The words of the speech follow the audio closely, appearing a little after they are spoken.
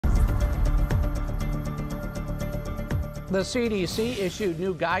The CDC issued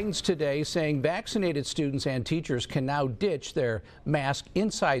new guidance today saying vaccinated students and teachers can now ditch their mask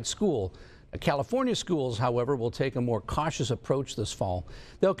inside school. California schools, however, will take a more cautious approach this fall.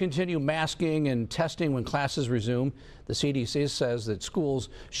 They'll continue masking and testing when classes resume. The CDC says that schools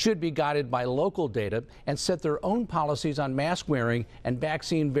should be guided by local data and set their own policies on mask wearing and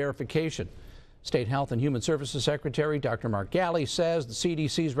vaccine verification. State Health and Human Services Secretary Dr. Mark Ghaly says the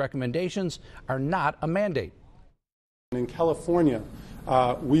CDC's recommendations are not a mandate. In California,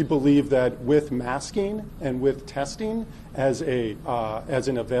 we believe that with masking and with testing as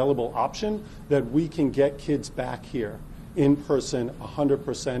an available option, that we can get kids back here in person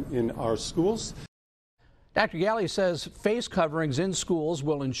 100% in our schools. Dr. Ghaly says face coverings in schools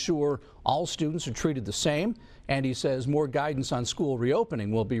will ensure all students are treated the same, and he says more guidance on school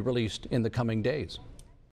reopening will be released in the coming days.